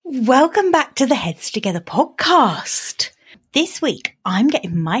Welcome back to the Heads Together podcast. This week, I'm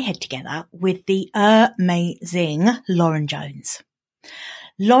getting my head together with the amazing Lauren Jones.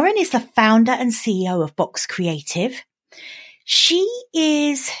 Lauren is the founder and CEO of Box Creative. She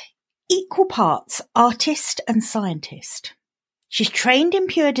is equal parts artist and scientist. She's trained in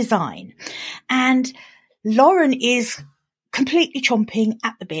pure design, and Lauren is completely chomping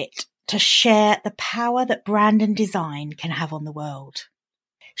at the bit to share the power that brand and design can have on the world.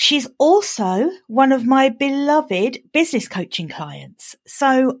 She's also one of my beloved business coaching clients.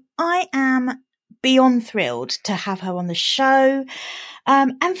 So I am beyond thrilled to have her on the show,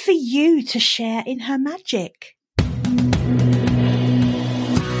 and for you to share in her magic.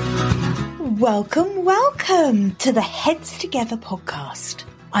 Welcome to the Heads Together podcast.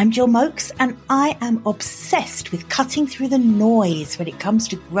 I'm Jill Mokes, and I am obsessed with cutting through the noise when it comes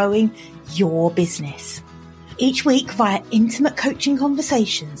to growing your business. Each week, via intimate coaching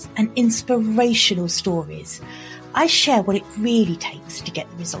conversations and inspirational stories, I share what it really takes to get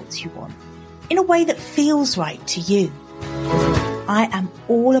the results you want in a way that feels right to you. I am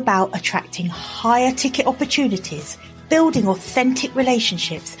all about attracting higher ticket opportunities, building authentic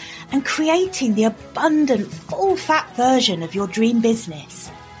relationships, and creating the abundant, full-fat version of your dream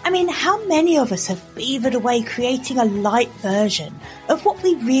business. I mean, how many of us have beavered away creating a light version of what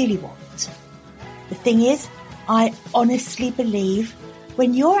we really want? The thing is, I honestly believe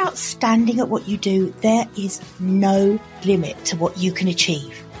when you're outstanding at what you do, there is no limit to what you can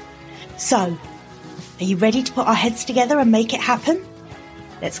achieve. So, are you ready to put our heads together and make it happen?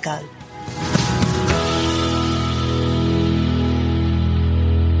 Let's go.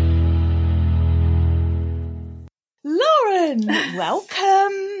 Lauren,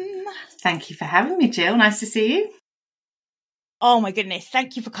 welcome. Thank you for having me, Jill. Nice to see you. Oh my goodness,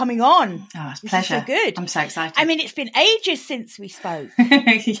 thank you for coming on. Oh, it's a This pleasure. is so good. I'm so excited. I mean, it's been ages since we spoke.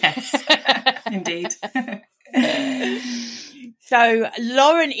 Yes, indeed. So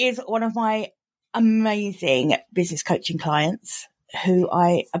Lauren is one of my amazing business coaching clients who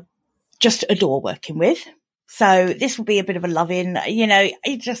I just adore working with. So this will be a bit of a love-in, you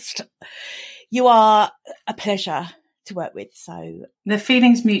are a pleasure to work with. So The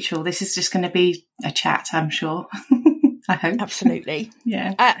feeling's mutual. This is just going to be a chat, I'm sure. I hope. absolutely.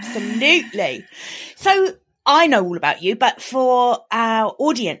 Yeah. Absolutely. So I know all about you, but for our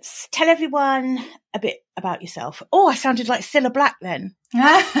audience, tell everyone a bit about yourself. Oh, I sounded like Cilla Black then.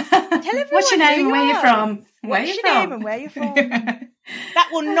 What's your name and where you're from? What's your name and where you're from? That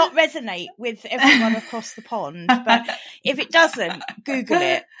will not resonate with everyone across the pond, but if it doesn't, Google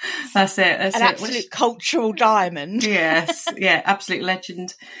it. That's it. That's An it. absolute cultural diamond. Yes, yeah, absolute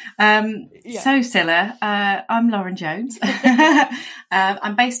legend. So Cilla, I'm Lauren Jones.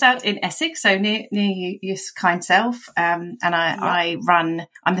 I'm based out in Essex, so near your kind self, and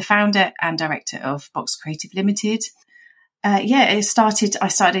I'm the founder and director of Box Creative Limited. I started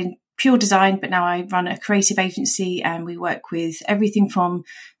in pure design, but now I run a creative agency, and we work with everything from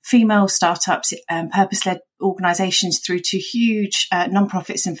female startups, purpose-led organisations through to huge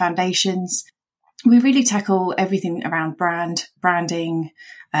non-profits and foundations. We really tackle everything around branding,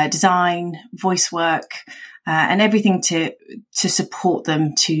 design, voice work, and everything to support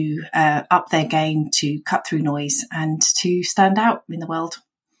them to up their game, to cut through noise and to stand out in the world.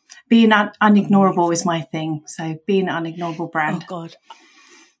 Being unignorable is my thing. So being an unignorable brand. Oh God.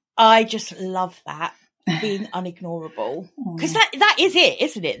 I just love that, being unignorable, because that is it,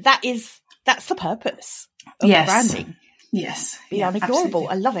 isn't it? That's the purpose of branding. Yes. Be unignorable. Absolutely.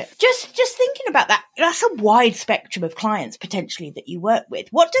 I love it. Just thinking about that, that's a wide spectrum of clients potentially that you work with.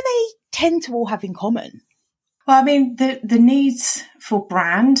 What do they tend to all have in common? Well, I mean, the needs for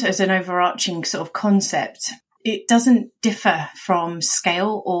brand as an overarching sort of concept, it doesn't differ from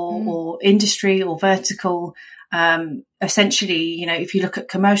scale or industry or vertical. Essentially, if you look at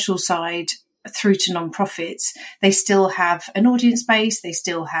commercial side through to non-profits, they still have an audience base, they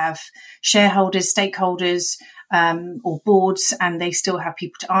still have shareholders, stakeholders, or boards, and they still have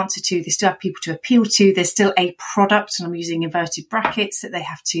people to answer to, they still have people to appeal to, there's still a product, and I'm using inverted brackets, that they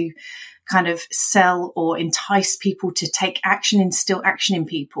have to kind of sell or entice people to take action, instill action in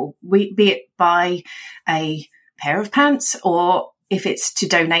people, be it by a pair of pants, or if it's to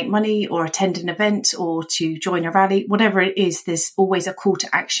donate money or attend an event or to join a rally, whatever it is, there's always a call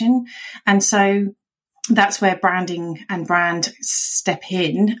to action. And so that's where branding and brand step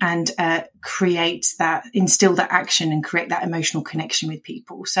in and instill that action and create that emotional connection with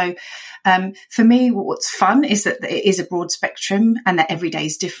people. So for me, what's fun is that it is a broad spectrum and that every day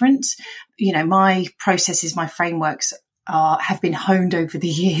is different. My processes, my frameworks have been honed over the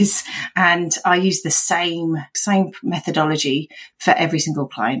years, and I use the same methodology for every single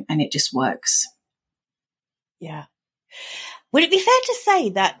client, and it just works. Yeah. Would it be fair to say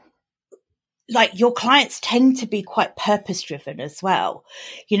that, like, your clients tend to be quite purpose driven as well,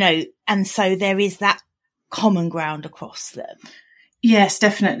 and so there is that common ground across them? Yes,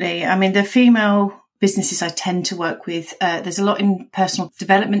 definitely. I mean, the female businesses I tend to work with, there's a lot in personal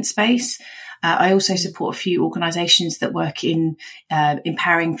development space. I also support a few organisations that work in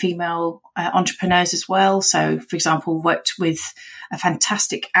empowering female entrepreneurs as well. So, for example, worked with a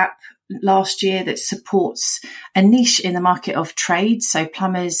fantastic app last year that supports a niche in the market of trades, so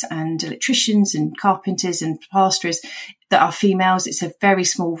plumbers and electricians and carpenters and plasterers that are females. It's a very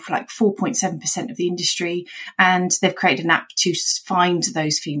small, like 4.7% of the industry, and they've created an app to find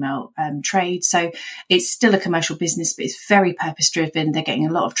those female trades. So it's still a commercial business, but it's very purpose driven. They're getting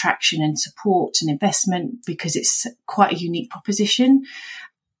a lot of traction and support and investment because it's quite a unique proposition.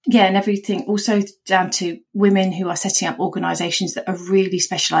 Yeah, and everything also down to women who are setting up organisations that are really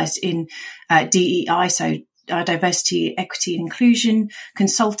specialised in DEI, so diversity, equity and inclusion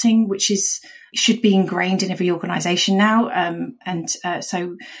consulting, which should be ingrained in every organisation now.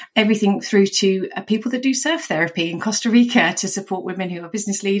 So everything through to people that do surf therapy in Costa Rica to support women who are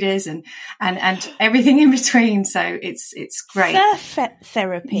business leaders and everything in between. So it's great. Surf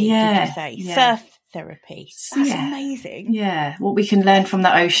therapy, did you say? Yeah. Surf therapy. That's amazing. Yeah. What we can learn from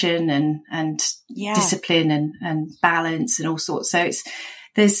the ocean and discipline and balance and all sorts. So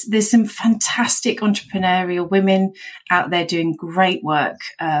there's some fantastic entrepreneurial women out there doing great work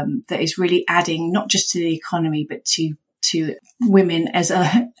that is really adding not just to the economy but to women as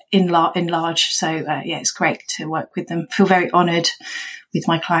in large. So it's great to work with them. Feel very honoured with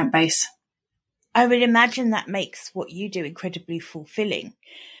my client base. I would imagine that makes what you do incredibly fulfilling.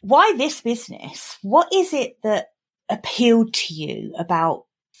 Why this business? What is it that appealed to you about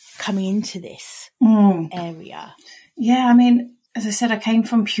coming into this area? Yeah, I mean, as I said, I came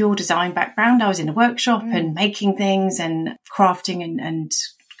from pure design background. I was in a workshop and making things and crafting and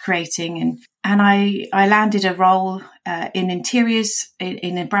creating. And I landed a role in interiors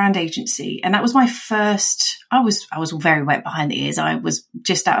in a brand agency. And that was my first, I was very wet behind the ears. I was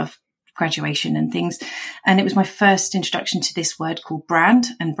just out of graduation and things. And it was my first introduction to this word called brand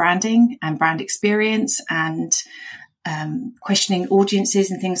and branding and brand experience and questioning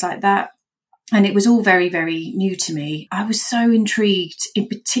audiences and things like that. And it was all very, very new to me. I was so intrigued in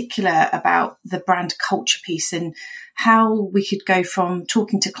particular about the brand culture piece and how we could go from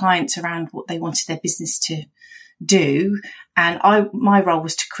talking to clients around what they wanted their business to do. And my role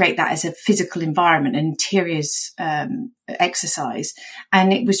was to create that as a physical environment, an interiors exercise.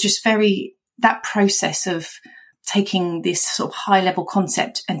 And it was just that process of taking this sort of high level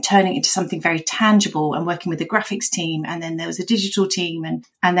concept and turning it into something very tangible and working with the graphics team. And then there was a digital team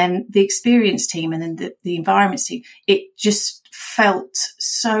and then the experience team and then the environments team. It just felt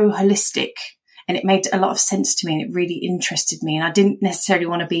so holistic and it made a lot of sense to me and it really interested me. And I didn't necessarily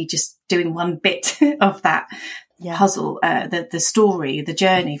want to be just doing one bit of that puzzle, the story, the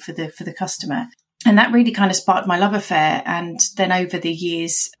journey for the customer. And that really kind of sparked my love affair. And then over the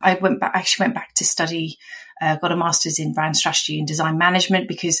years, I went back to study, got a master's in brand strategy and design management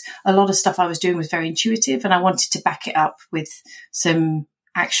because a lot of stuff I was doing was very intuitive and I wanted to back it up with some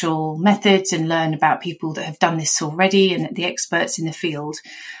actual methods and learn about people that have done this already and the experts in the field.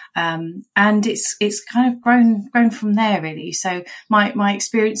 And it's kind of grown from there really. So my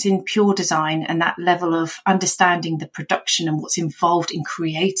experience in pure design and that level of understanding the production and what's involved in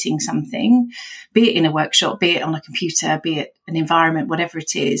creating something, be it in a workshop, be it on a computer, be it an environment, whatever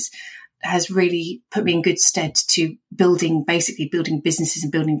it is, has really put me in good stead to building businesses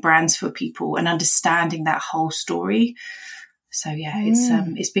and building brands for people and understanding that whole story. So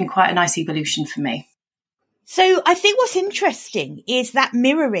it's been quite a nice evolution for me. So I think what's interesting is that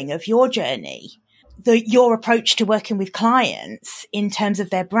mirroring of your journey, your approach to working with clients in terms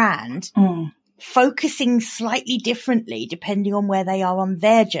of their brand, focusing slightly differently depending on where they are on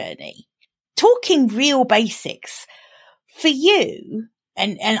their journey. Talking real basics for you,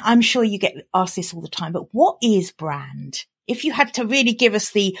 and I'm sure you get asked this all the time, but what is brand? If you had to really give us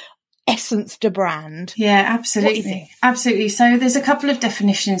the essence to brand. Yeah, absolutely. Absolutely. So there's a couple of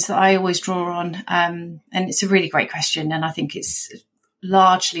definitions that I always draw on. And it's a really great question. And I think it's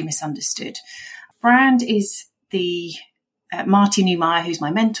largely misunderstood. Brand is the Marty Neumeier, who's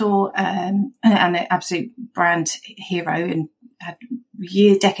my mentor, and an absolute brand hero and had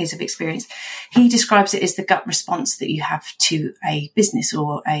decades of experience. He describes it as the gut response that you have to a business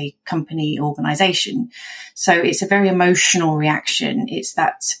or a company organization. So it's a very emotional reaction. It's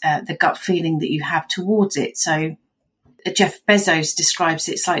that the gut feeling that you have towards it. So Jeff Bezos describes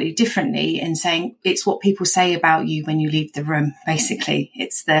it slightly differently in saying it's what people say about you when you leave the room, basically.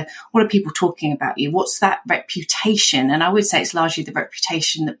 It's what are people talking about you? What's that reputation? And I would say it's largely the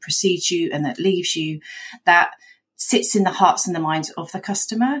reputation that precedes you and that leaves you, that sits in the hearts and the minds of the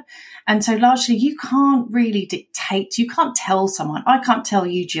customer. And so largely you can't really dictate, you can't tell someone, I can't tell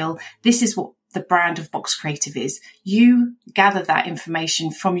you, Jill, this is what the brand of Box Creative is. You gather that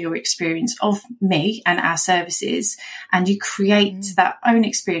information from your experience of me and our services, and you create that own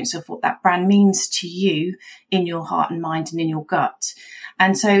experience of what that brand means to you in your heart and mind and in your gut.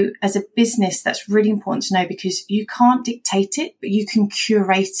 And so as a business, that's really important to know, because you can't dictate it, but you can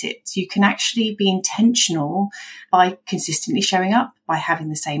curate it. You can actually be intentional by consistently showing up, by having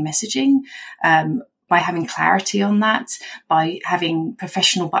the same messaging, by having clarity on that, by having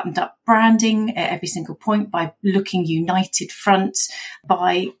professional buttoned up branding at every single point, by looking united front,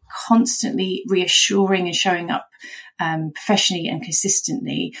 by constantly reassuring and showing up professionally and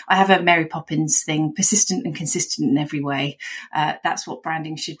consistently. I have a Mary Poppins thing, persistent and consistent in every way. That's what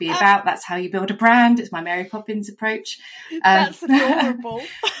branding should be about. That's how you build a brand. It's my Mary Poppins approach. That's adorable.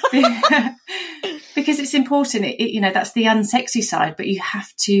 Because it's important. That's the unsexy side, but you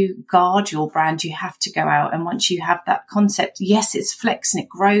have to guard your brand. You have to go out. And once you have that concept, yes, it's flex and it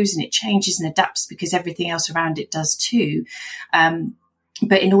grows and it changes and adapts because everything else around it does too.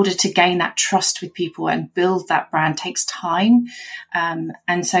 But in order to gain that trust with people and build that brand takes time.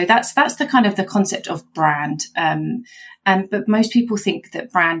 And so that's the kind of the concept of brand. But most people think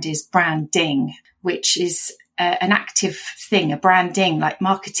that brand is branding, which is an active thing, a branding, like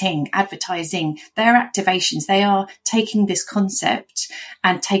marketing, advertising. They're activations. They are taking this concept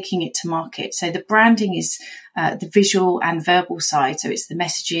and taking it to market. So the branding is the visual and verbal side. So it's the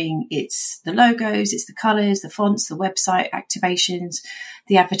messaging, it's the logos, it's the colours, the fonts, the website activations.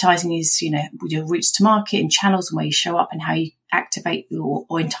 The advertising is, your routes to market and channels and where you show up and how you activate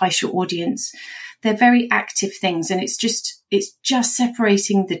or entice your audience. They're very active things, and it's just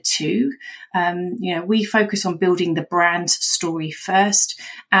separating the two. We focus on building the brand story first,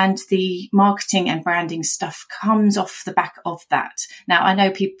 and the marketing and branding stuff comes off the back of that. Now, I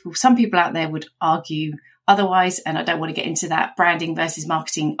know some people out there would argue otherwise, and I don't want to get into that branding versus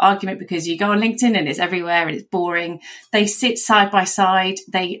marketing argument, because you go on LinkedIn and it's everywhere and it's boring. They sit side by side.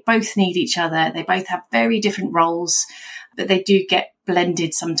 They both need each other. They both have very different roles, but they do get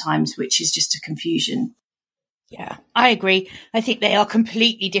blended sometimes, which is just a confusion. Yeah, I agree. I think they are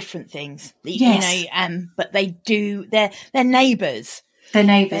completely different things. Yes. But they do, they're neighbours. They're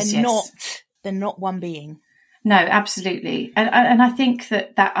neighbours, They're not one being. No, absolutely. And I think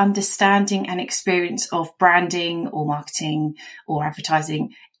that understanding and experience of branding or marketing or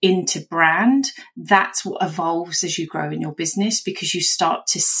advertising into brand, that's what evolves as you grow in your business, because you start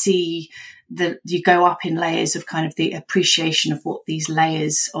to see you go up in layers of kind of the appreciation of what these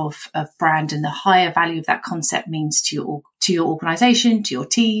layers of brand and the higher value of that concept means to your organization, to your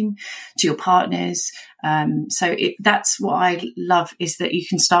team, to your partners. That's what I love, is that you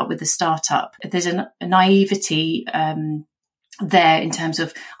can start with the startup. There's a naivety there in terms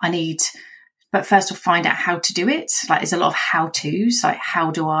of but first I'll find out how to do it. Like, there's a lot of how-tos, like,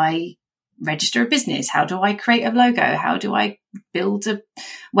 how do I register a business? How do I create a logo? How do I build a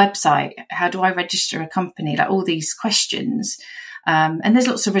website? How do I register a company? Like, all these questions. And there's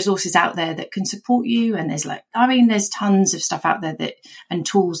lots of resources out there that can support you. And there's tons of stuff out there and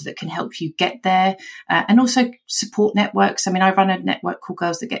tools that can help you get there. And also support networks. I mean, I run a network called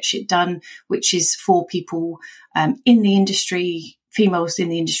Girls That Get Shit Done, which is for people, in the industry, females in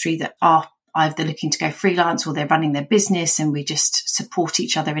the industry that are either looking to go freelance or they're running their business, and we just support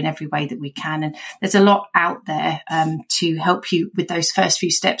each other in every way that we can. And there's a lot out there to help you with those first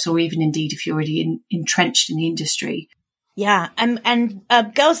few steps, or even indeed if you're already entrenched in the industry. Yeah, and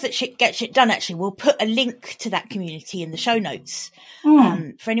Girls That Get Shit Done, actually, we'll put a link to that community in the show notes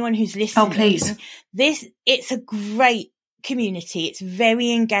for anyone who's listening. Oh, please. It's a great community. It's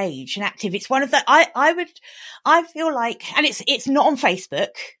very engaged and active. It's one of the, I feel like, and it's not on Facebook.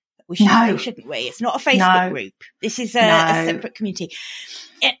 Shouldn't we? It's not a Facebook group. This is a separate community.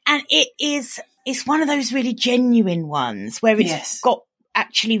 It's one of those really genuine ones where it's got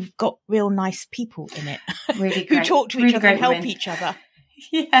real nice people in it. Really who talk to each other and help each other.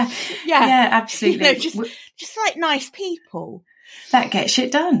 Yeah, absolutely. Just like nice people. That gets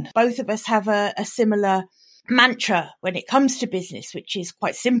shit done. Both of us have a similar mantra when it comes to business, which is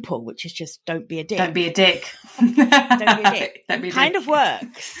quite simple, which is just don't be a dick. Don't be a dick. Don't be a dick. Kind of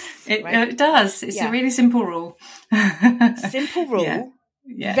works. It does. It's a really simple rule. Simple rule.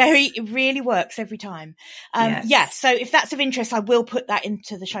 Yes. It really works every time. So if that's of interest, I will put that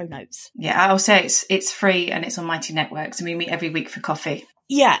into the show notes. Yeah, I'll say it's free and it's on Mighty Networks, and we meet every week for coffee.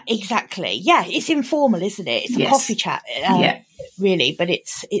 Yeah, exactly. Yeah, it's informal, isn't it? It's a coffee chat, really, but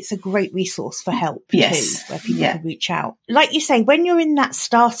it's a great resource for help too, where people can reach out. Like you say, when you're in that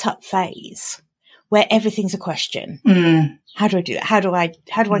startup phase where everything's a question, how do I do that? How do I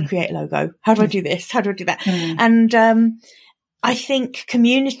create a logo? How do I do this? How do I do that? And I think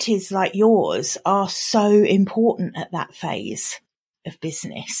communities like yours are so important at that phase of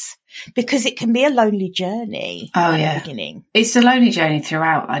business, because it can be a lonely journey at the beginning. It's a lonely journey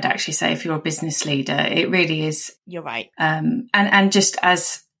throughout, I'd actually say, if you're a business leader. It really is. You're right. And just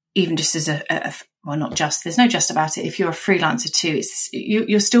as well, not just, there's no just about it. If you're a freelancer too,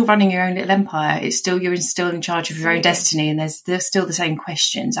 you're still running your own little empire. You're still in charge of your own destiny. And there's still the same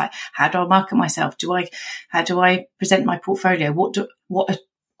questions. Like, how do I market myself? How do I present my portfolio?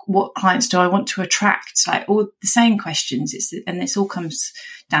 What clients do I want to attract? Like, all the same questions. And this all comes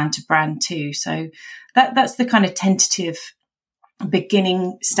down to brand too. So that's the kind of tentative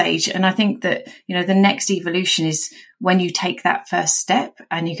beginning stage. And I think that, the next evolution is when you take that first step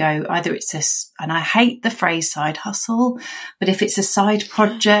and you go, either it's this, and I hate the phrase side hustle, but if it's a side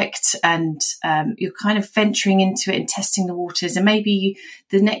project and you're kind of venturing into it and testing the waters, and maybe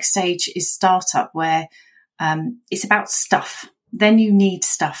the next stage is startup, where it's about stuff. Then you need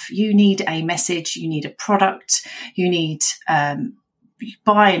stuff. You need a message. You need a product. You need,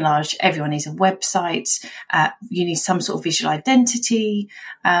 by and large, everyone needs a website. You need some sort of visual identity,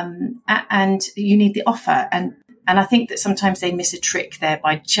 and you need the offer. And I think that sometimes they miss a trick there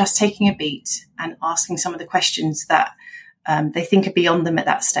by just taking a beat and asking some of the questions that they think are beyond them at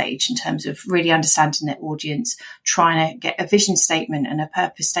that stage, in terms of really understanding their audience, trying to get a vision statement and a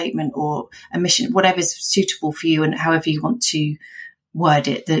purpose statement or a mission, whatever's suitable for you and however you want to word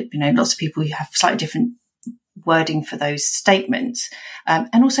it. That, lots of people have slightly different wording for those statements,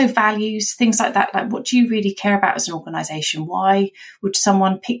 and also values, things like that. Like, what do you really care about as an organization? Why would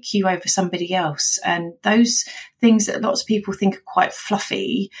someone pick you over somebody else? And those things that lots of people think are quite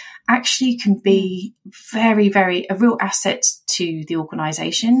fluffy actually can be very, very a real asset to the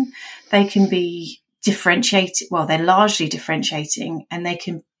organization. They can be differentiated. Well, they're largely differentiating, and they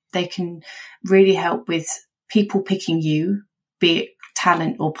can really help with people picking you, be it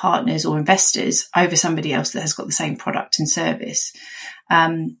talent or partners or investors, over somebody else that has got the same product and service.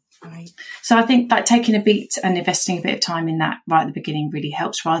 Right. So I think like taking a beat and investing a bit of time in that right at the beginning really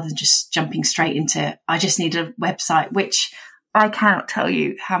helps, rather than just jumping straight into, I just need a website, which I cannot tell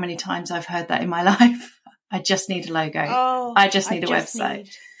you how many times I've heard that in my life. I just need a logo. I just need a website.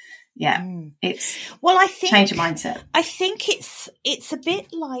 I think change your mindset. I think it's a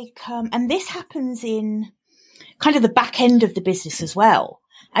bit like, and this happens in kind of the back end of the business as well.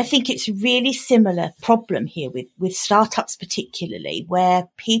 I think it's a really similar problem here with startups, particularly, where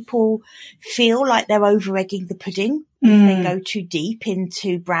people feel like they're over egging the pudding if they go too deep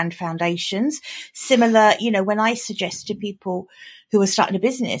into brand foundations. Similar, when I suggest to people who are starting a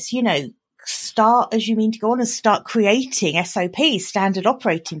business, start as you mean to go on and start creating SOPs, standard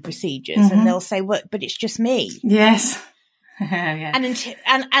operating procedures, and they'll say, "Well, but it's just me." Yes. Yeah.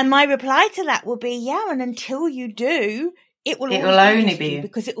 And my reply to that will be, and until you do, it will only be you,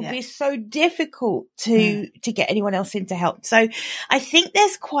 because it will be so difficult to get anyone else in to help. So I think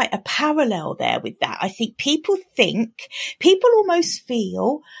there's quite a parallel there with that. I think people almost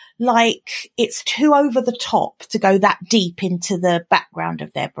feel like it's too over the top to go that deep into the background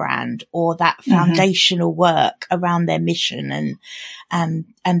of their brand or that foundational work around their mission and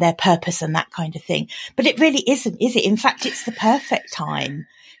their purpose and that kind of thing. But it really isn't, is it? In fact, it's the perfect time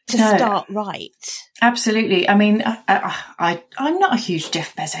to start right. Absolutely. I mean, I'm not a huge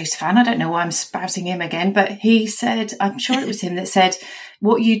Jeff Bezos fan. I don't know why I'm spouting him again, but he said, I'm sure it was him that said,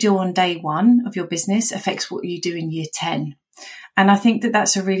 what you do on day 1 of your business affects what you do in year 10. And I think that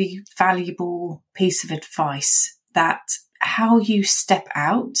that's a really valuable piece of advice, that how you step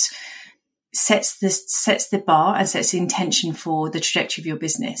out sets the bar and sets the intention for the trajectory of your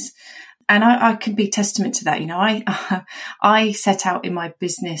business. And I can be testament to that. I set out in my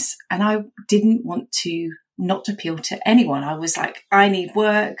business and I didn't want to not appeal to anyone. I was like, I need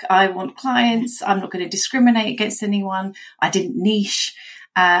work. I want clients. I'm not going to discriminate against anyone. I didn't niche.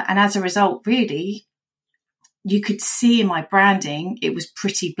 And as a result, really, you could see in my branding, it was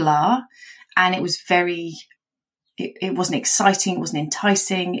pretty blah, and it was it wasn't exciting. It wasn't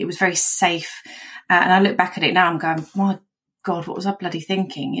enticing. It was very safe. And I look back at it now, I'm going, my God, what was I bloody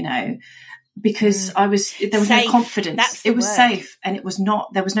thinking? Because there was safe. No confidence. It was safe, and there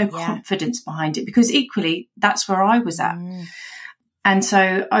was no confidence behind it, because equally that's where I was at. And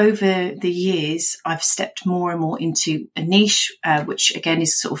so over the years, I've stepped more and more into a niche, which again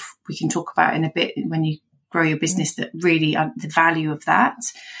is sort of, we can talk about in a bit when you grow your business, that really the value of that.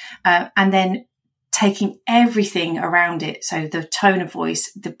 And then taking everything around it. So the tone of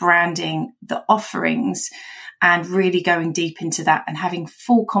voice, the branding, the offerings, and really going deep into that and having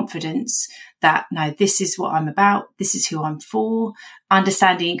full confidence that, no, this is what I'm about. This is who I'm for.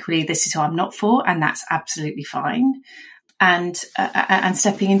 Understanding equally, this is who I'm not for. And that's absolutely fine. And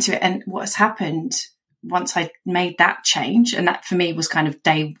stepping into it. And what's happened once I made that change, and that for me was kind of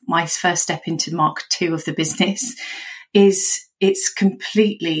my first step into Mark 2 of the business, is it's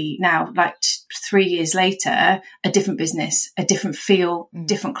completely now, like 3 years later, a different business, a different feel,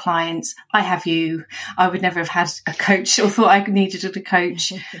 different clients. I have you. I would never have had a coach or thought I needed a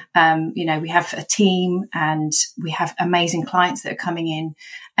coach. We have a team and we have amazing clients that are coming in,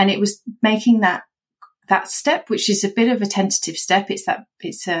 and it was making that step, which is a bit of a tentative step.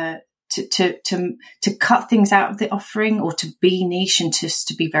 To cut things out of the offering, or to be niche and just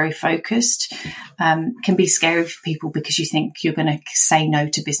to be very focused, can be scary for people because you think you're going to say no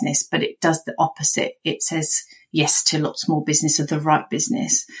to business, but it does the opposite. It says yes to lots more business of the right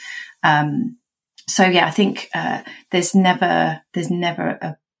business. So yeah, I think there's never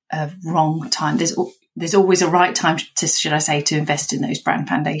a wrong time. There's always a right time to invest in those brand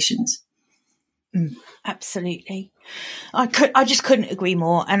foundations. Absolutely. I just couldn't agree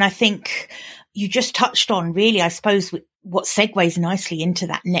more. And I think you just touched on really, I suppose, what segues nicely into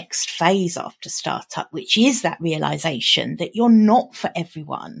that next phase after startup, which is that realization that you're not for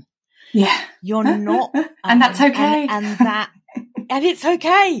everyone. Yeah. You're not. And that's okay. And it's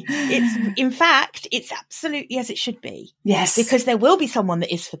okay. In fact, it's absolutely as it should be. Yes. Because there will be someone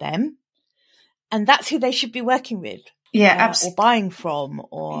that is for them, and that's who they should be working with. Yeah, absolutely. Or buying from,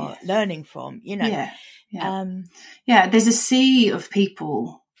 or learning from, Yeah. There's a sea of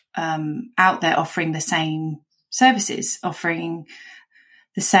people out there offering the same services, offering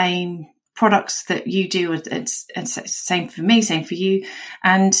the same products that you do. It's same for me, same for you.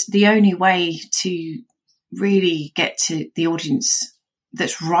 And the only way to really get to the audience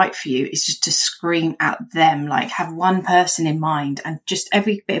that's right for you is just to scream at them, like have one person in mind, and just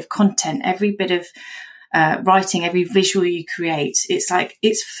every bit of content, every bit of writing, every visual you create, it's like,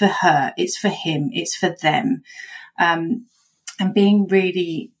 it's for her, it's for him, it's for them. And being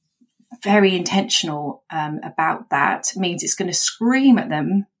really very intentional about that means it's going to scream at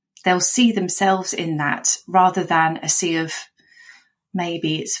them. They'll see themselves in that, rather than a sea of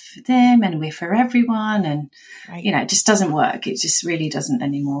maybe it's for them and we're for everyone. And, right. It just doesn't work. It just really doesn't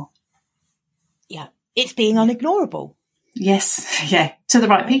anymore. Yeah. It's being unignorable. Yes. Yeah. To the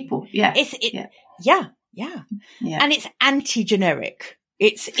right people. Yeah. Yeah. And it's anti-generic.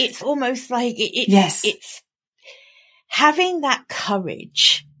 It's almost like it's having that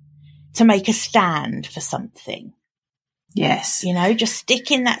courage to make a stand for something. Yes. Just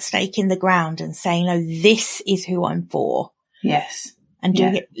sticking that stake in the ground and saying, no, this is who I'm for. Yes. And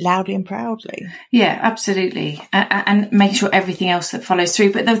doing it loudly and proudly. Yeah, absolutely. And make sure everything else that follows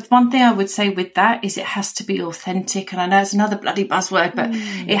through. But the one thing I would say with that is it has to be authentic. And I know it's another bloody buzzword, but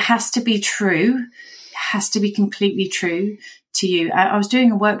it has to be true. Has to be completely true to you. I was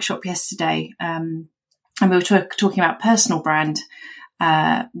doing a workshop yesterday, and we were talking about personal brand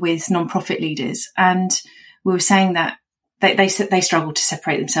with non-profit leaders, and we were saying that they struggle to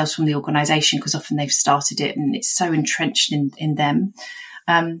separate themselves from the organisation because often they've started it and it's so entrenched in them.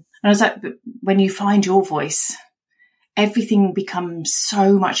 And I was like, but when you find your voice, everything becomes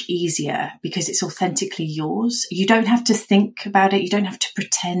so much easier because it's authentically yours. You don't have to think about it. You don't have to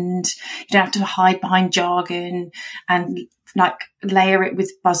pretend. You don't have to hide behind jargon and like layer it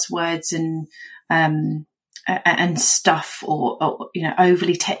with buzzwords and stuff or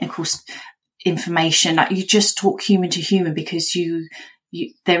overly technical information. Like you just talk human to human because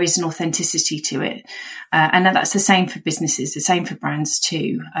there is an authenticity to it. And that's the same for businesses, the same for brands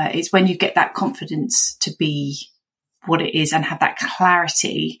too. It's when you get that confidence to be what it is and have that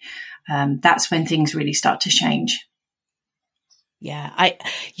clarity, that's when things really start to change. Yeah,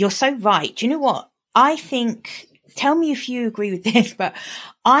 you're so right. Do you know what? I think, tell me if you agree with this, but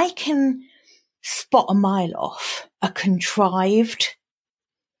I can spot a mile off a contrived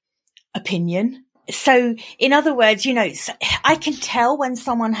opinion. So in other words, I can tell when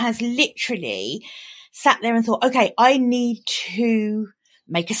someone has literally sat there and thought, okay, I need to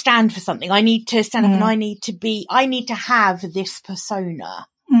make a stand for something. I need to stand up and I need to have this persona.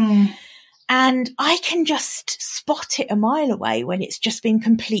 And I can just spot it a mile away when it's just been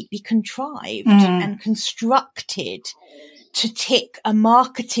completely contrived and constructed to tick a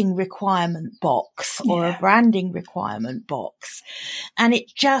marketing requirement box or a branding requirement box. And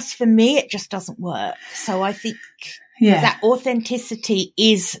it just, for me, it just doesn't work. So I think that authenticity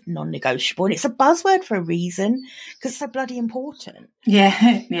is non-negotiable, and it's a buzzword for a reason because it's so bloody important.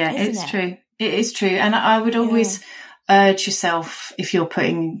 It's true. It is true. And I would always urge yourself, if you're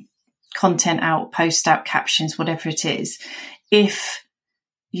putting content out, post out, captions, whatever it is, if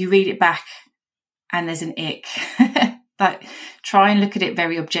you read it back and there's an ick, like try and look at it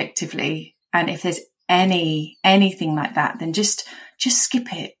very objectively. And if there's anything like that, then just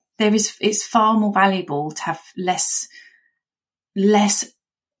skip it. It's far more valuable to have less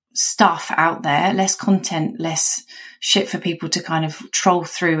stuff out there, less content, less shit for people to kind of troll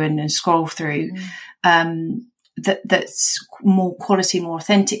through and scroll through. That's more quality, more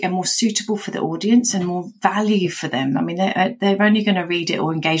authentic, and more suitable for the audience and more value for them. I mean, they're only going to read it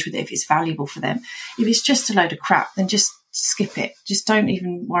or engage with it if it's valuable for them. If it's just a load of crap, then just skip it. Just don't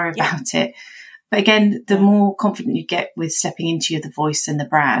even worry about it. But again, the more confident you get with stepping into the voice and the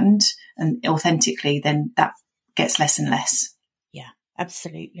brand and authentically, then that gets less and less. Yeah,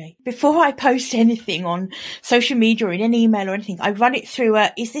 absolutely. Before I post anything on social media or in an email or anything, I run it through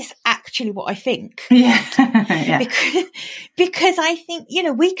is this actually what I think? Yeah. Because I think,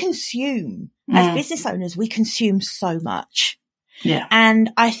 we consume, as business owners, we consume so much. Yeah.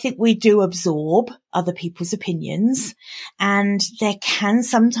 And I think we do absorb other people's opinions, and there can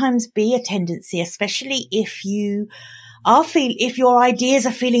sometimes be a tendency, especially if your ideas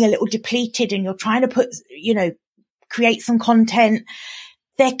are feeling a little depleted and you're trying to create some content,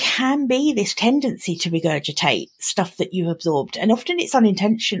 there can be this tendency to regurgitate stuff that you've absorbed, and often it's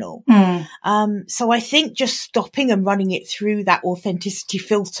unintentional. So I think just stopping and running it through that authenticity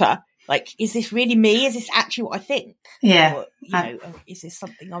filter, like, is this really me? Is this actually what I think? Yeah. Or, is this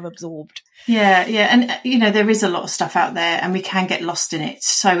something I've absorbed? Yeah. And, there is a lot of stuff out there and we can get lost in it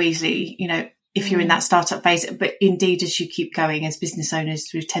so easily, if you're in that startup phase. But indeed, as you keep going as business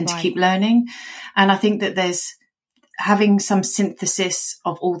owners, we tend to keep learning. And I think that there's having some synthesis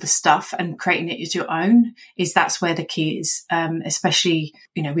of all the stuff and creating it as your own that's where the key is. Especially,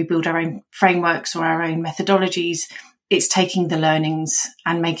 we build our own frameworks or our own methodologies. It's taking the learnings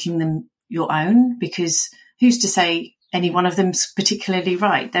and making them your own, because who's to say any one of them's particularly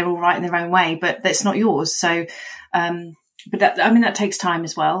right? They're all right in their own way, but that's not yours. So, that takes time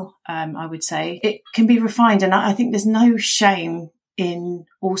as well. I would say it can be refined. And I think there's no shame in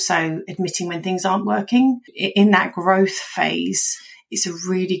also admitting when things aren't working. In that growth phase, it's a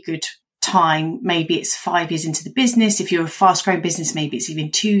really good time. Maybe it's 5 years into the business. If you're a fast growing business, maybe it's even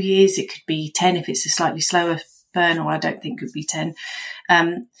 2 years. It could be 10 if it's a slightly slower burn, or I don't think it would be 10,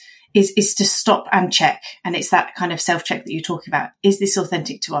 is to stop and check. And it's that kind of self-check that you're talking about. Is this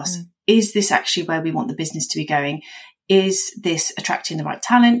authentic to us? Is this actually where we want the business to be going? Is this attracting the right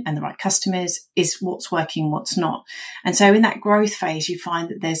talent and the right customers? Is what's working, what's not? And so in that growth phase, you find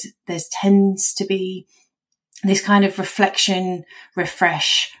that there's tends to be this kind of reflection,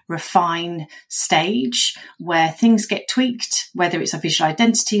 refresh, refine stage where things get tweaked, whether it's a visual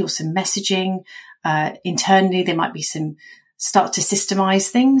identity or some messaging. Internally, there might be some start to systemize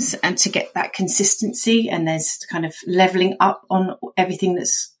things and to get that consistency. And there's kind of leveling up on everything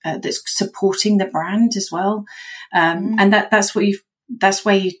that's supporting the brand as well. And that's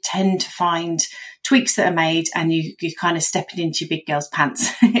where you tend to find tweaks that are made, and you kind of stepping into your big girl's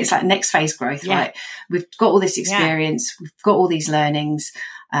pants. It's like next phase growth, right? We've got all this experience. We've got all these learnings.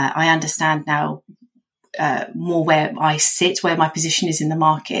 I understand now more where I sit, where my position is in the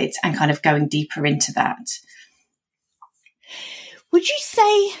market, and kind of going deeper into that. Would you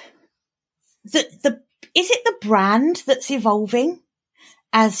say that is it the brand that's evolving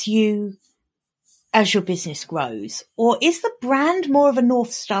as your business grows, or is the brand more of a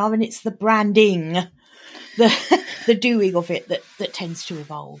North Star and it's the branding, the doing of it that tends to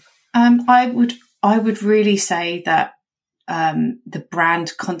evolve? I would really say that the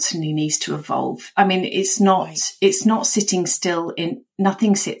brand constantly needs to evolve. I mean, it's not sitting still.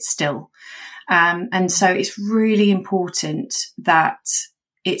 Nothing sits still. And so it's really important that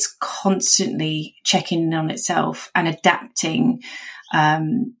it's constantly checking on itself and adapting.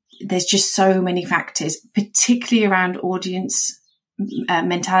 There's just so many factors, particularly around audience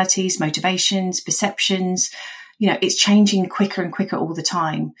mentalities, motivations, perceptions. It's changing quicker and quicker all the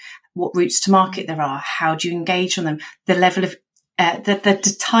time. What routes to market there are, how do you engage on them, the level of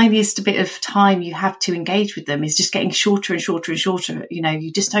the tiniest bit of time you have to engage with them is just getting shorter and shorter and shorter.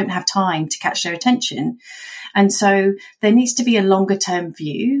 You just don't have time to catch their attention. And so there needs to be a longer term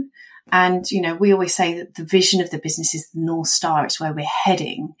view. And, we always say that the vision of the business is the North Star. It's where we're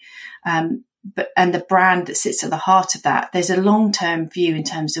heading. and the brand that sits at the heart of that, there's a long-term view in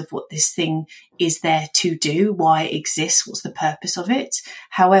terms of what this thing is there to do, why it exists, what's the purpose of it.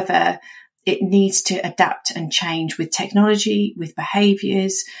 However, it needs to adapt and change with technology, with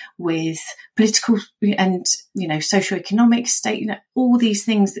behaviours, with political and, socioeconomic state, all these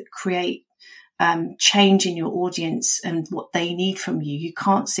things that create change in your audience and what they need from you. You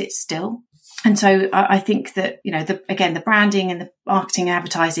can't sit still. And so I think that, the branding and the marketing and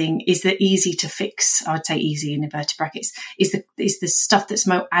advertising is the easy to fix. I would say easy in inverted brackets is the stuff that's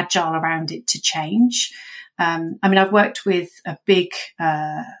more agile around it to change. I've worked with a big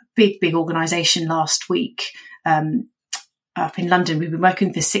organization last week, up in London. We've been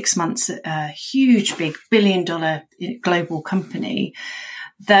working for 6 months at a huge, big $1 billion global company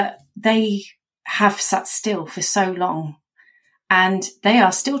that they have sat still for so long. And they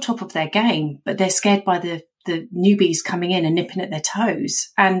are still top of their game, but they're scared by the newbies coming in and nipping at their toes.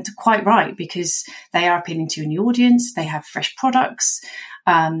 And quite right, because they are appealing to a new audience. They have fresh products.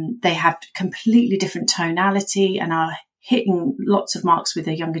 They have completely different tonality and are hitting lots of marks with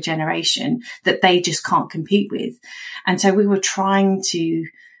a younger generation that they just can't compete with. And so we were trying to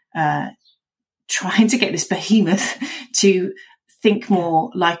get this behemoth to think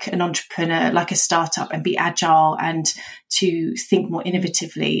more like an entrepreneur, like a startup, and be agile and to think more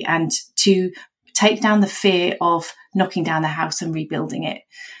innovatively and to take down the fear of knocking down the house and rebuilding it.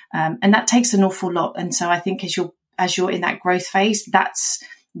 And that takes an awful lot. And so I think as you're in that growth phase, that's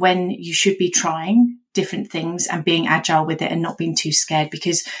when you should be trying different things and being agile with it and not being too scared.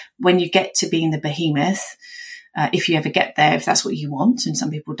 Because when you get to being the behemoth, if you ever get there, if that's what you want, and some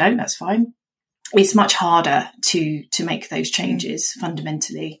people don't, that's fine. It's much harder to make those changes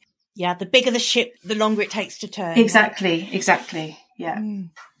fundamentally. Yeah, the bigger the ship, the longer it takes to turn. Exactly. Yeah.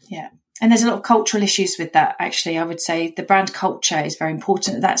 Yeah. And there's a lot of cultural issues with that, actually. I would say the brand culture is very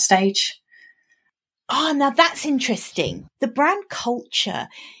important at that stage. Oh, now that's interesting. The brand culture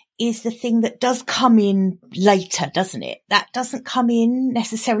is the thing that does come in later, doesn't it? That doesn't come in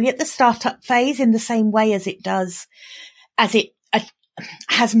necessarily at the startup phase in the same way as it does, as it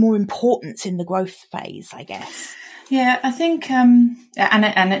has more importance in the growth phase, I guess. Yeah, I think, and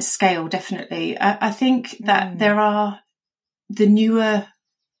at scale, definitely. I think that there are the newer,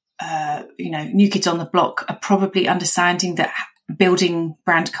 new kids on the block are probably understanding that building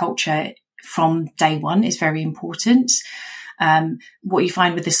brand culture from day one is very important. What you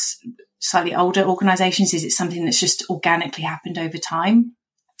find with this slightly older organizations is it's something that's just organically happened over time.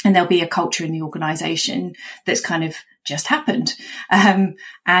 And there'll be a culture in the organization that's kind of just happened. And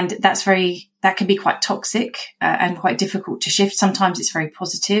that can be quite toxic and quite difficult to shift. Sometimes it's very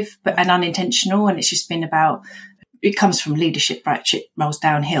positive, and unintentional. And it's just been about, it comes from leadership, right? Shit rolls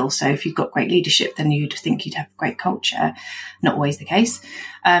downhill. So if you've got great leadership, then you'd think you'd have great culture. Not always the case.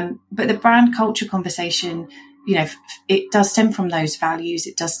 But the brand culture conversation, it does stem from those values.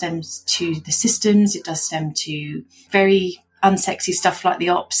 It does stem to the systems. It does stem to very unsexy stuff like the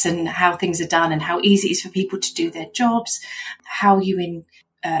ops and how things are done and how easy it is for people to do their jobs, how you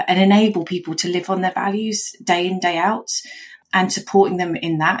enable people to live on their values day in, day out, and supporting them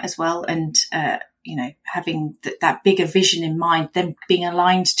in that as well. And, having that bigger vision in mind, them being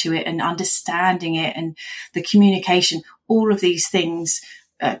aligned to it and understanding it, and the communication, all of these things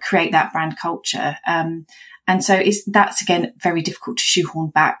create that brand culture. And so that's again, very difficult to shoehorn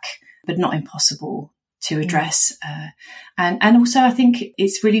back, but not impossible to address. And also I think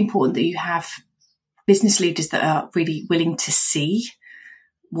it's really important that you have business leaders that are really willing to see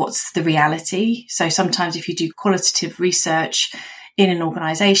what's the reality. So sometimes if you do qualitative research in an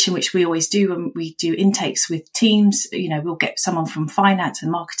organization, which we always do when we do intakes with teams, we'll get someone from finance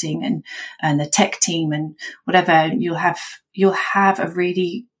and marketing and the tech team and whatever, and you'll have a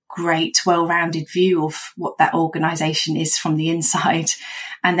really great, well-rounded view of what that organization is from the inside.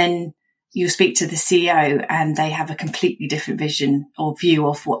 And then you speak to the CEO and they have a completely different vision or view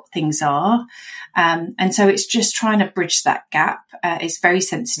of what things are. And so it's just trying to bridge that gap. It's very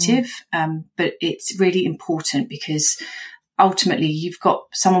sensitive, but it's really important because ultimately you've got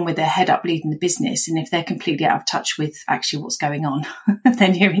someone with their head up leading the business. And if they're completely out of touch with actually what's going on,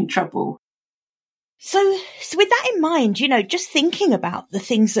 then you're in trouble. So with that in mind, just thinking about the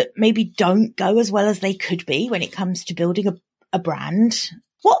things that maybe don't go as well as they could be when it comes to building a brand,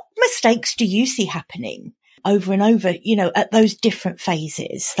 what mistakes do you see happening over and over, at those different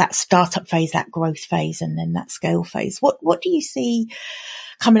phases, that startup phase, that growth phase, and then that scale phase? What do you see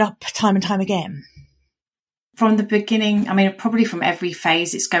coming up time and time again? From the beginning, probably from every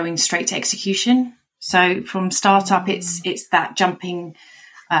phase, it's going straight to execution. So from startup, it's that jumping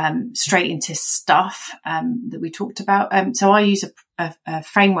straight into stuff that we talked about. So I use a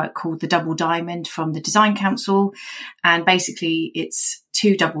framework called the Double Diamond from the Design Council. And basically it's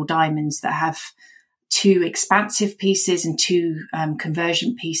 2 double diamonds that have 2 expansive pieces and 2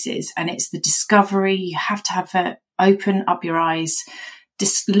 convergent pieces. And it's the discovery. You have to have open up your eyes,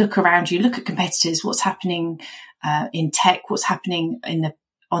 just look around you, look at competitors, what's happening in tech, what's happening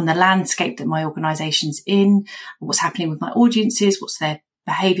on the landscape that my organization's in, what's happening with my audiences, what's their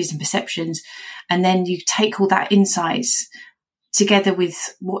behaviors and perceptions. And then you take all that insights together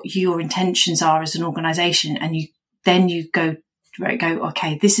with what your intentions are as an organization. And you go,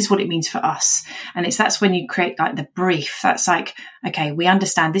 okay, this is what it means for us. And that's when you create like the brief. That's like, okay, we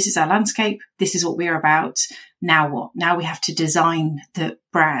understand this is our landscape. This is what we're about. Now what? Now we have to design the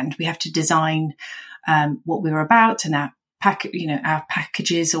brand. We have to design, what we're about and our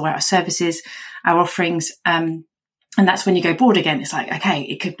packages or our services, our offerings. And that's when you go broad again. It's like, okay,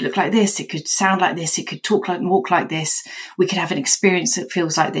 it could look like this. It could sound like this. It could talk like and walk like this. We could have an experience that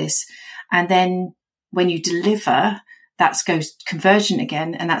feels like this. And then when you deliver, that goes convergent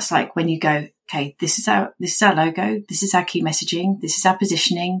again. And that's like when you go, okay, this is our logo. This is our key messaging. This is our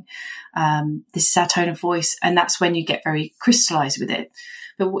positioning. This is our tone of voice. And that's when you get very crystallized with it.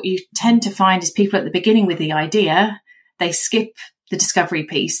 But what you tend to find is people at the beginning with the idea, they skip the discovery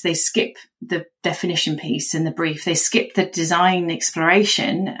piece. They skip the definition piece and the brief. They skip the design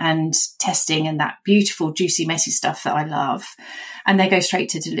exploration and testing and that beautiful, juicy, messy stuff that I love. And they go straight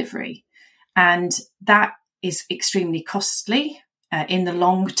to delivery. And that is extremely costly in the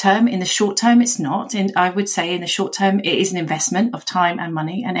long term. In the short term, it's not. And I would say in the short term, it is an investment of time and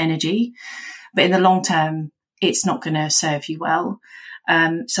money and energy. But in the long term, it's not going to serve you well.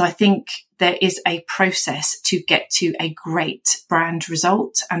 So I think there is a process to get to a great brand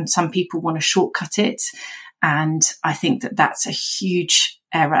result, and some people want to shortcut it. And I think that that's a huge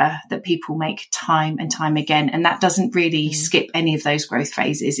error that people make time and time again. And that doesn't really skip any of those growth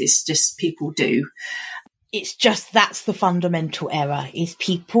phases. It's just people do. It's just that's the fundamental error, is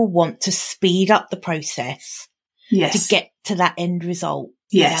people want to speed up the process to get to that end result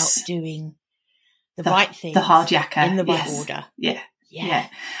without doing the right thing, the hard yakka in the right order. Yeah.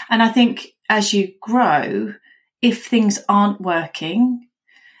 And I think as you grow, if things aren't working,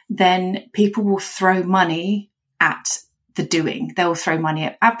 then people will throw money at the doing. They'll throw money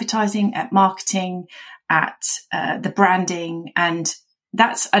at advertising, at marketing, at the branding. And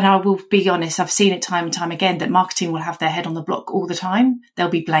I will be honest, I've seen it time and time again that marketing will have their head on the block all the time. They'll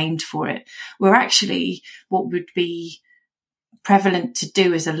be blamed for it. Where actually what would be prevalent to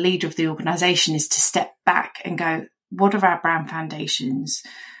do as a leader of the organization is to step back and go, what are our brand foundations?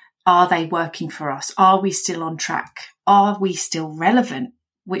 Are they working for us? Are we still on track? Are we still relevant?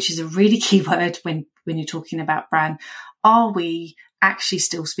 Which is a really key word when you're talking about brand. Are we actually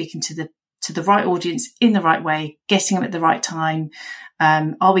still speaking to the right audience in the right way, getting them at the right time?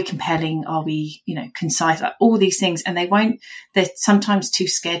 Are we compelling? Are we, concise? Like all these things. And they're sometimes too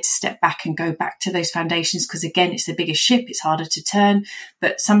scared to step back and go back to those foundations because, again, it's the biggest ship. It's harder to turn.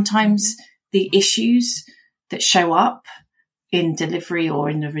 But sometimes the issues that show up in delivery or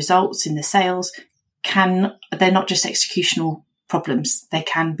in the results, in the sales, they're not just executional problems. They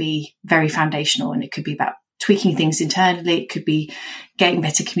can be very foundational, and it could be about tweaking things internally. It could be getting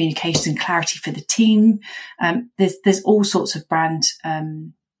better communications and clarity for the team. There's all sorts of brand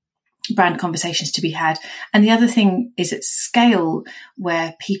conversations to be had. And the other thing is at scale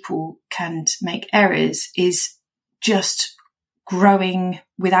where people can make errors is just growing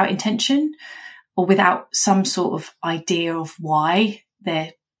without intention or without some sort of idea of why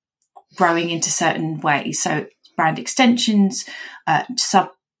they're growing into certain ways. So brand extensions, sub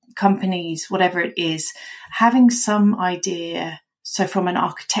companies, whatever it is, having some idea. So from an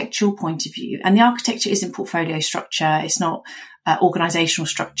architectural point of view, and the architecture isn't portfolio structure, it's not organizational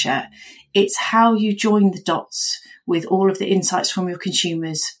structure. It's how you join the dots with all of the insights from your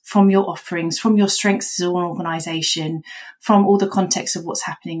consumers, from your offerings, from your strengths as an organization, from all the context of what's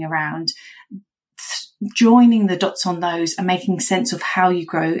happening around. Joining the dots on those and making sense of how you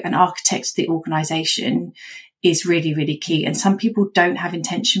grow and architect the organization is really, really key. And some people don't have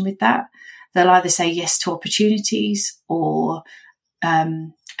intention with that. They'll either say yes to opportunities or,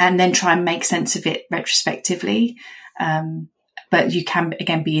 and then try and make sense of it retrospectively. But you can,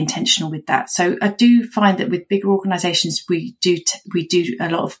 again, be intentional with that. So I do find that with bigger organizations, we do a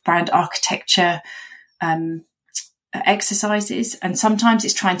lot of brand architecture, exercises. And sometimes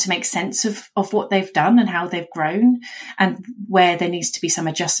it's trying to make sense of what they've done and how they've grown and where there needs to be some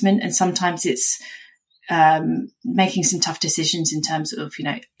adjustment. And sometimes it's, making some tough decisions in terms of,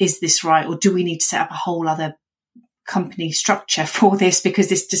 is this right? Or do we need to set up a whole other company structure for this, because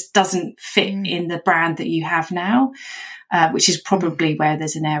this just doesn't fit in the brand that you have now, which is probably where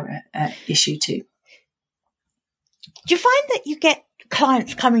there's an error issue too. Do you find that you get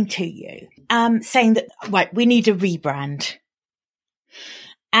clients coming to you saying that, right, we need a rebrand?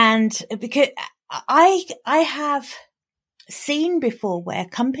 And because I have seen before where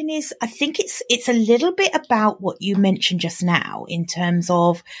companies, I think it's a little bit about what you mentioned just now in terms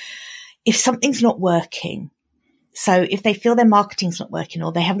of if something's not working. So if they feel their marketing's not working,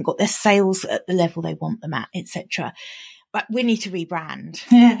 or they haven't got their sales at the level they want them at, etc., but we need to rebrand.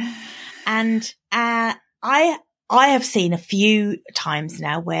 Yeah. And I have seen a few times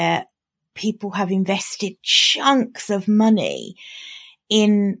now where people have invested chunks of money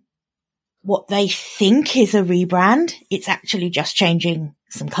in what they think is a rebrand. It's actually just changing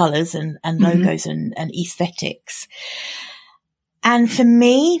some colours and logos and aesthetics. And for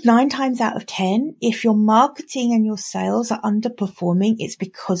me, 9 times out of 10, if your marketing and your sales are underperforming, it's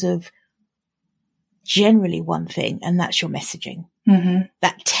because of generally one thing, and that's your messaging. Mm-hmm.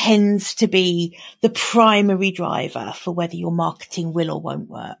 That tends to be the primary driver for whether your marketing will or won't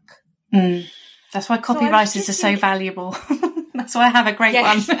work. That's why copywriters are so valuable. That's why I have a great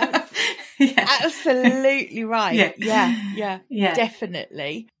one. Yeah. Absolutely right. Yeah.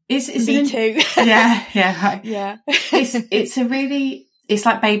 Definitely. Me too. Right. Yeah. It's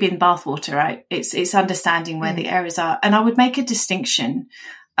like baby in the bathwater, right? It's understanding where the errors are. And I would make a distinction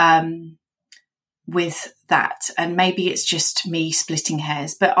with that. And maybe it's just me splitting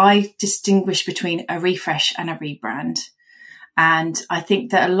hairs, but I distinguish between a refresh and a rebrand. And I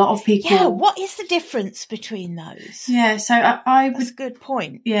think that a lot of people... Yeah, what is the difference between those? Yeah, so that's a good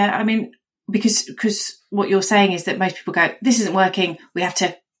point. Yeah, I mean, because what you're saying is that most people go, this isn't working, we have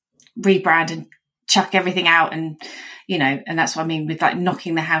to rebrand and chuck everything out, and and that's what I mean with like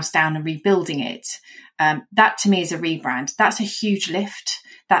knocking the house down and rebuilding it. That to me is a rebrand. That's a huge lift.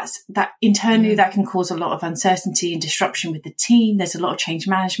 That internally that can cause a lot of uncertainty and disruption with the team. There's a lot of change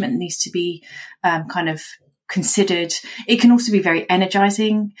management that needs to be kind of considered. It can also be very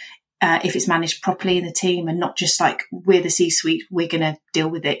energizing if it's managed properly in the team, and not just like, we're the C-suite, we're going to deal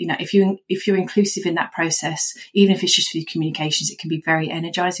with it. If you're inclusive in that process, even if it's just through communications, it can be very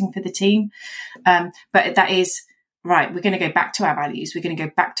energizing for the team. But that is right. We're going to go back to our values. We're going to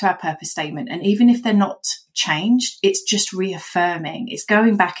go back to our purpose statement. And even if they're not changed, it's just reaffirming. It's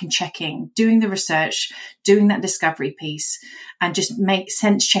going back and checking, doing the research, doing that discovery piece, and just make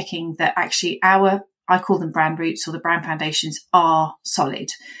sense checking that actually I call them brand roots, or the brand foundations, are solid,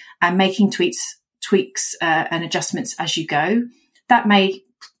 and making tweaks and adjustments as you go. That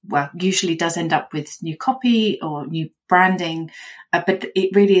usually does end up with new copy or new branding, but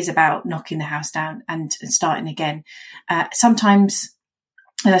it really is about knocking the house down and starting again. Sometimes,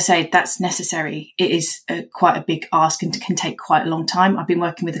 as I say, that's necessary. It is quite a big ask and can take quite a long time. I've been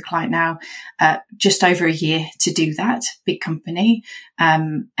working with a client now just over a year to do that, big company,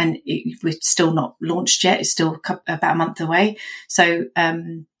 and we're still not launched yet. It's still about a month away. So,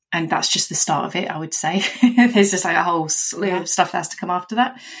 and that's just the start of it, I would say. There's just like a whole slew of stuff that has to come after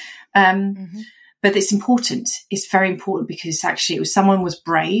that. But it's important. It's very important, because actually someone was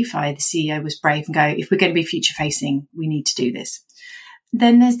brave. The CEO was brave and go, if we're going to be future facing, we need to do this.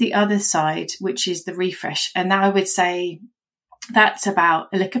 Then there's the other side, which is the refresh. And I would say that's about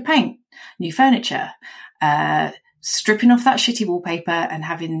a lick of paint, new furniture, stripping off that shitty wallpaper and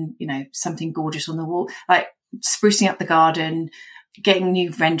having, something gorgeous on the wall, like sprucing up the garden, getting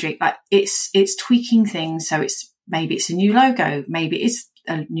new rendering. Like it's tweaking things. So maybe it's a new logo, maybe it's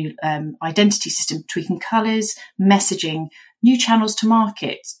a new identity system, tweaking colors, messaging, new channels to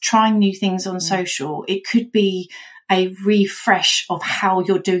market, trying new things on social. It could be a refresh of how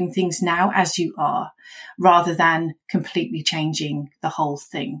you're doing things now as you are, rather than completely changing the whole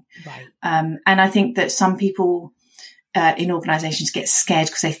thing. Right. And I think that some people in organizations get scared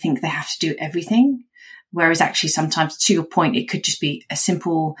because they think they have to do everything. Whereas actually sometimes, to your point, it could just be a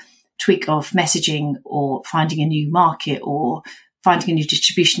simple tweak of messaging, or finding a new market, or finding a new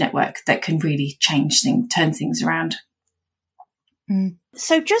distribution network that can really change things, turn things around.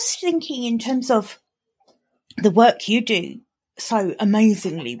 So just thinking in terms of the work you do so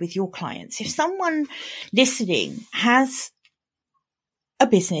amazingly with your clients, if someone listening has a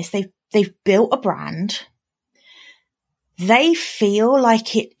business, they've built a brand, they feel like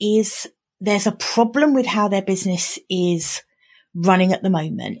there's a problem with how their business is running at the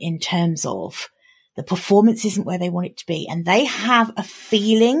moment in terms of the performance isn't where they want it to be, and they have a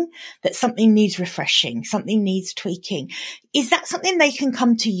feeling that something needs refreshing, something needs tweaking. Is that something they can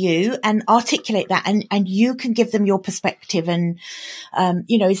come to you and articulate that, and you can give them your perspective? And,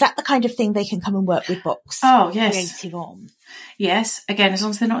 is that the kind of thing they can come and work with Box Oh, yes. Creative on? Yes. Again, as long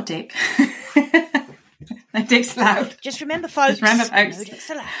as they're not a dick. No dicks allowed. Just remember, folks. Just remember, folks. No dicks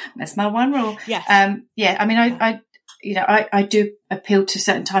allowed. That's my one rule. Yes. I mean, I do appeal to a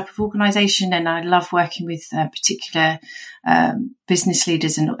certain type of organisation, and I love working with particular business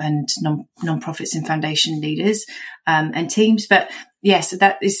leaders and non-profits and foundation leaders and teams. But yes,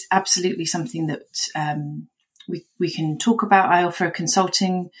 that is absolutely something that we can talk about. I offer a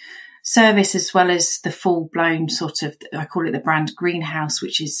consulting service as well as the full-blown sort of, I call it the brand greenhouse,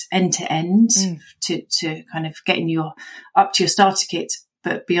 which is end-to-end to kind of getting you up to your starter kit,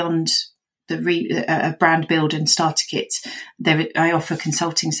 but beyond a brand build and starter kit, I offer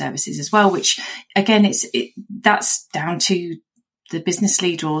consulting services as well, which again, that's down to the business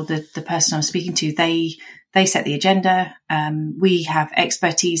leader or the person I'm speaking to. They set the agenda. We have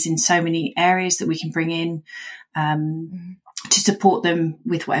expertise in so many areas that we can bring in to support them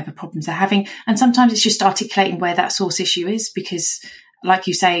with whatever problems they're having. And sometimes it's just articulating where that source issue is, because like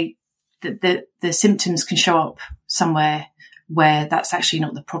you say, the symptoms can show up somewhere where that's actually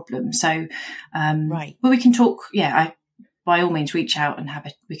not the problem. So, right. But we can talk. Yeah, by all means, reach out and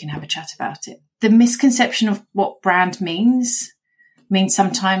we can have a chat about it. The misconception of what brand means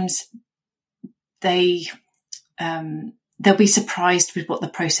sometimes they'll be surprised with what the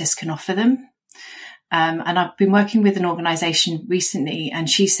process can offer them. And I've been working with an organisation recently, and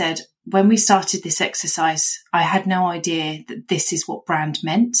she said, when we started this exercise, I had no idea that this is what brand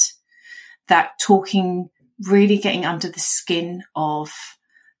meant, that really getting under the skin of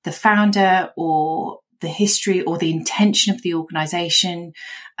the founder or the history or the intention of the organisation.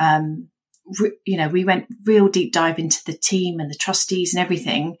 We went real deep dive into the team and the trustees and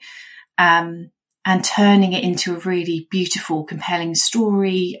everything, and turning it into a really beautiful, compelling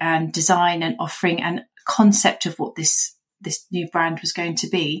story and design and offering and concept of what this new brand was going to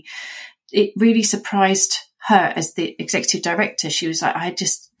be. It really surprised her as the executive director. She was like, I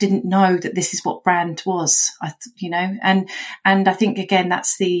just didn't know that this is what brand was, and I think, again,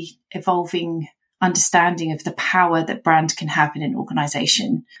 that's the evolving understanding of the power that brand can have in an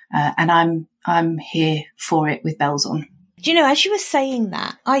organisation. And I'm here for it with bells on. Do you know, as you were saying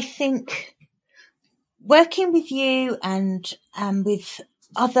that, I think working with you and with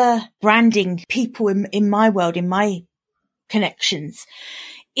other branding people in my world, in my connections,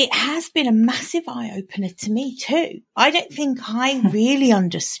 it has been a massive eye-opener to me too. I don't think I really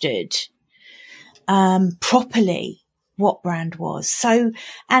understood properly what brand was. So,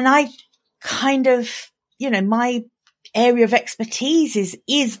 and I kind of, my area of expertise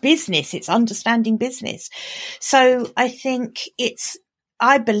is business. It's understanding business. So I think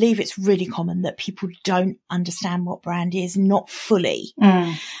I believe it's really common that people don't understand what brand is, not fully,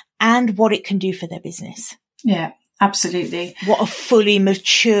 and what it can do for their business. Yeah, absolutely. What a fully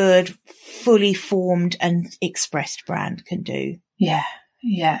matured, fully formed and expressed brand can do. Yeah,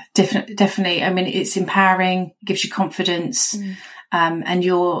 definitely. I mean, it's empowering, gives you confidence, and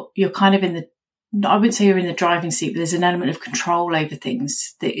you're kind of I wouldn't say you're in the driving seat, but there's an element of control over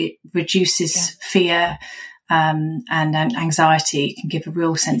things that it reduces fear. And anxiety. Can give a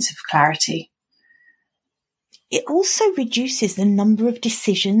real sense of clarity. It also reduces the number of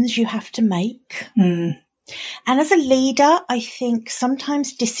decisions you have to make. And as a leader, I think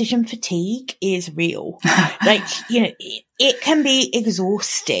sometimes decision fatigue is real. It can be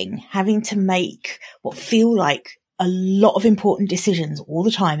exhausting having to make what feel like a lot of important decisions all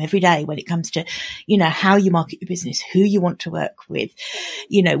the time, every day, when it comes to, how you market your business, who you want to work with,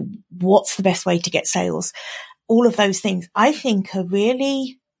 what's the best way to get sales. All of those things, I think, are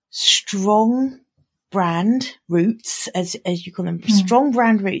really strong brand roots, as you call them, strong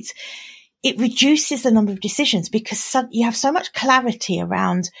brand roots. It reduces the number of decisions because you have so much clarity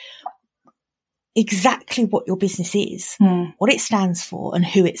around exactly what your business is, what it stands for and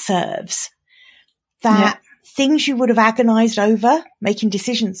who it serves, that things you would have agonized over making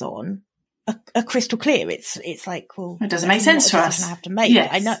decisions on are crystal clear. It's like, well, it doesn't make sense for us. I have to make. Yes.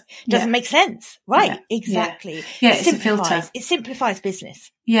 I know it doesn't make sense. Right. Yeah. Exactly. Yeah. It's a filter. It simplifies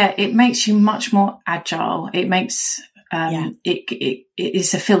business. Yeah. It makes you much more agile. It makes, it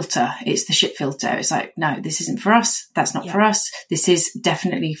is a filter. It's the shit filter. It's like, no, this isn't for us. That's not for us. This is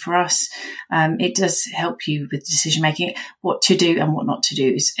definitely for us. It does help you with decision making. What to do and what not to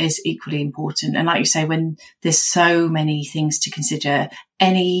do is equally important. And like you say, when there's so many things to consider,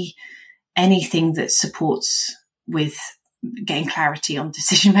 anything that supports with getting clarity on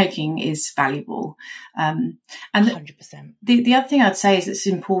decision making is valuable. And 100%. The other thing I'd say is that's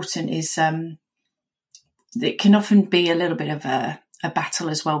important is it can often be a little bit of a battle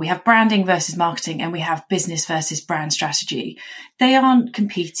as well. We have branding versus marketing, and we have business versus brand strategy. They aren't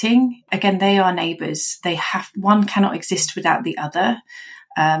competing. Again, they are neighbours. One cannot exist without the other.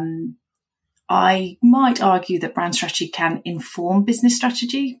 I might argue that brand strategy can inform business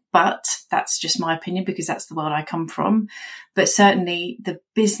strategy, but that's just my opinion because that's the world I come from. But certainly the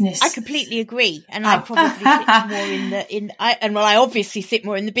business... I completely agree. And I probably sit more I obviously sit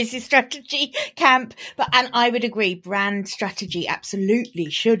more in the business strategy camp, and I would agree brand strategy absolutely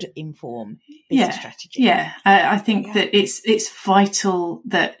should inform business strategy. Yeah. I think that it's vital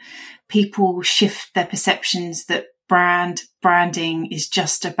that people shift their perceptions that branding is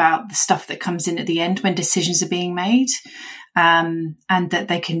just about the stuff that comes in at the end when decisions are being made, and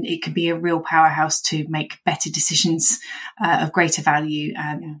that it can be a real powerhouse to make better decisions of greater value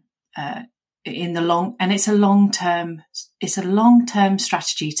in the long. And it's a long term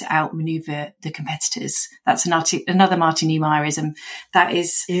strategy to outmaneuver the competitors. That's another Martin Neumeyerism. That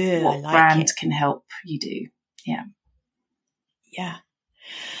is what brand can help you do. Yeah. Yeah.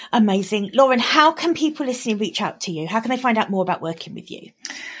 Amazing. Lauren, how can people listening reach out to you? How can they find out more about working with you?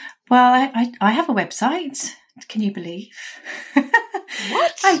 Well, I have a website. Can you believe?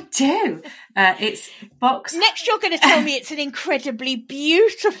 What? I do. It's Box. Next, you're going to tell me it's an incredibly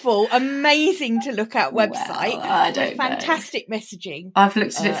beautiful, amazing to look at website. Well, I don't know. Fantastic messaging. I've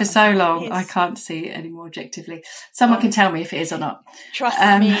looked at it for so long, I can't see it any more objectively. Someone can tell me if it is or not. Trust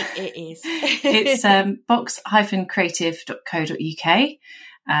me, it is. It's box-creative.co.uk.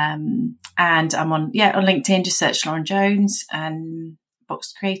 And I'm on LinkedIn, just search Lauren Jones and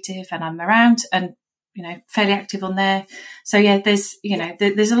Box Creative, and I'm around and, fairly active on there. So there's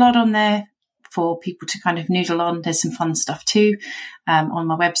a lot on there for people to kind of noodle on. There's some fun stuff too, on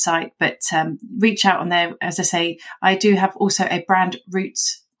my website, but, reach out on there. As I say, I do have also a brand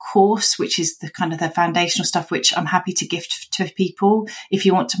roots course, which is the kind of the foundational stuff, which I'm happy to gift to people. If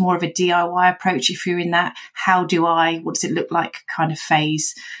you want to more of a DIY approach, if you're in that, what does it look like kind of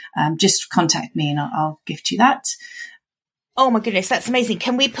phase, just contact me and I'll gift you that. Oh my goodness, that's amazing.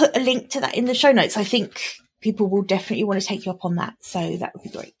 Can we put a link to that in the show notes? I think people will definitely want to take you up on that. So that would be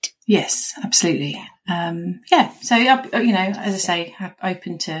great. Yes, absolutely. So, as I say,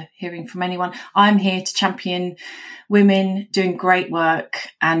 open to hearing from anyone. I'm here to champion women doing great work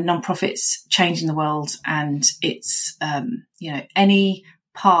and nonprofits changing the world. And it's, any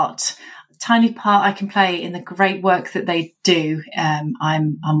tiny part I can play in the great work that they do. I'm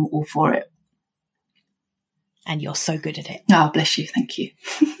all for it. And you're so good at it. Oh, bless you. Thank you.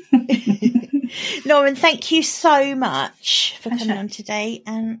 Lauren, thank you so much for coming on today,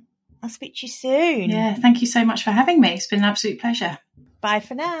 and I'll speak to you soon. Yeah, thank you so much for having me. It's been an absolute pleasure. Bye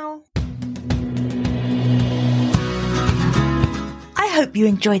for now. I hope you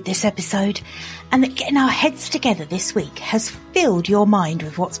enjoyed this episode and that getting our heads together this week has filled your mind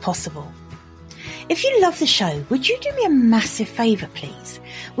with what's possible. If you love the show, would you do me a massive favour, please?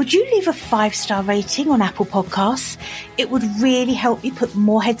 Would you leave a 5-star rating on Apple Podcasts? It would really help me put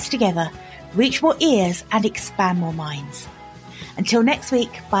more heads together, reach more ears and expand more minds. Until next week,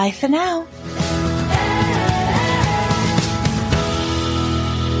 bye for now.